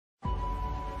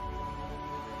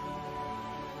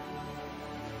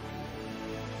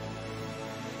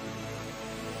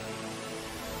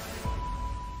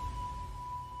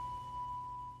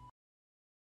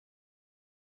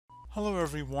Hello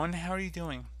everyone, how are you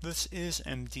doing? This is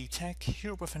MD Tech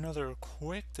here with another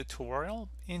quick tutorial.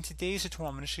 In today's tutorial,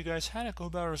 I'm going to show you guys how to go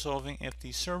about resolving if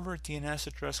the server DNS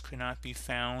address could not be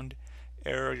found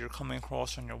error you're coming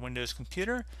across on your Windows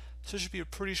computer. So it should be a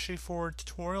pretty straightforward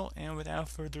tutorial, and without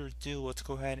further ado, let's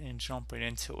go ahead and jump right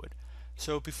into it.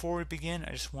 So before we begin,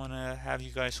 I just want to have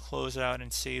you guys close out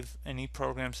and save any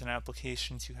programs and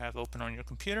applications you have open on your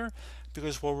computer,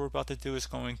 because what we're about to do is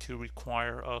going to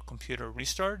require a computer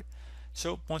restart.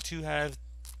 So once you have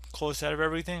closed out of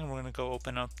everything, we're going to go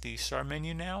open up the start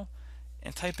menu now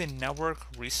and type in network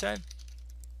reset.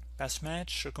 Best match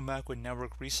should come back with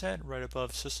network reset right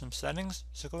above system settings.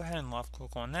 So go ahead and left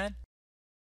click on that.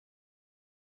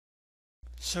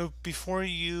 So before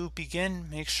you begin,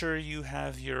 make sure you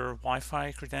have your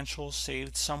Wi-Fi credentials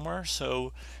saved somewhere.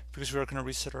 So because we're going to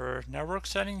reset our network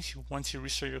settings, once you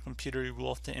restart your computer, you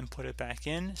will have to input it back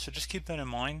in. So just keep that in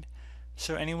mind.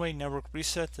 So anyway, network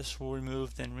reset, this will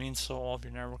remove then reinstall all of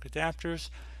your network adapters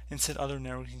and set other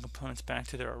networking components back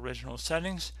to their original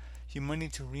settings. You might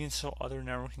need to reinstall other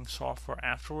networking software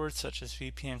afterwards, such as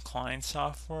VPN client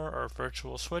software or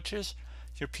virtual switches.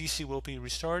 Your PC will be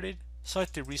restarted.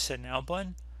 Select the Reset Now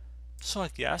button.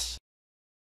 Select Yes.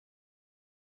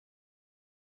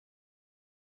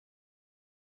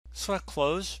 Select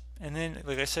Close, and then,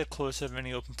 like I said, close out of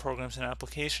any open programs and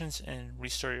applications and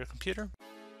restart your computer.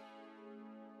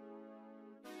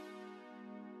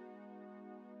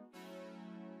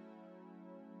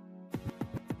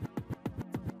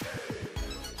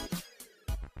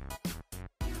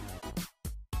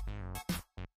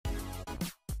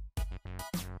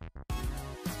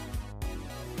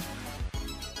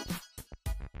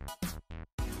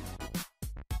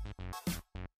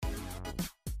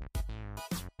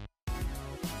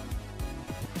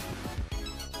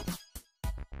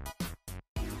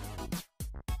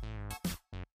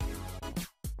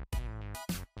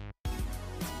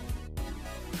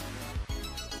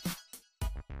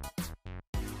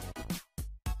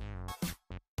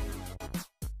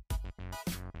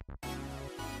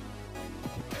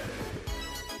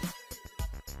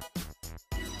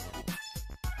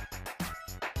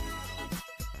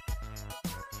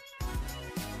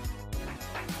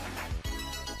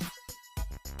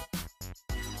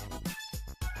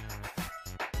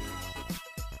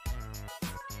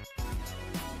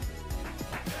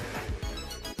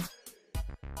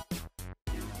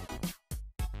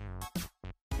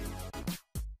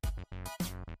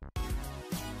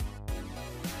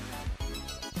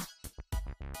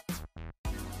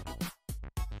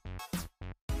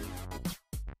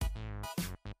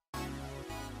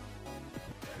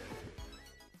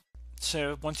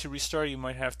 So once you restart, you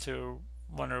might have to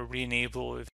want to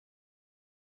re-enable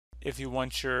if you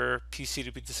want your PC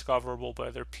to be discoverable by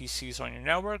other PCs on your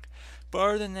network. But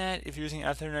other than that, if you're using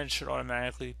Ethernet, it should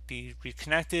automatically be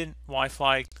reconnected.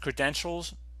 Wi-Fi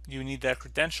credentials, you need that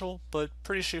credential, but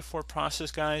pretty straightforward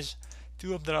process, guys.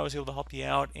 Do hope that I was able to help you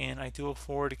out, and I do look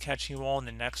forward to catching you all in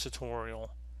the next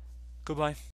tutorial. Goodbye.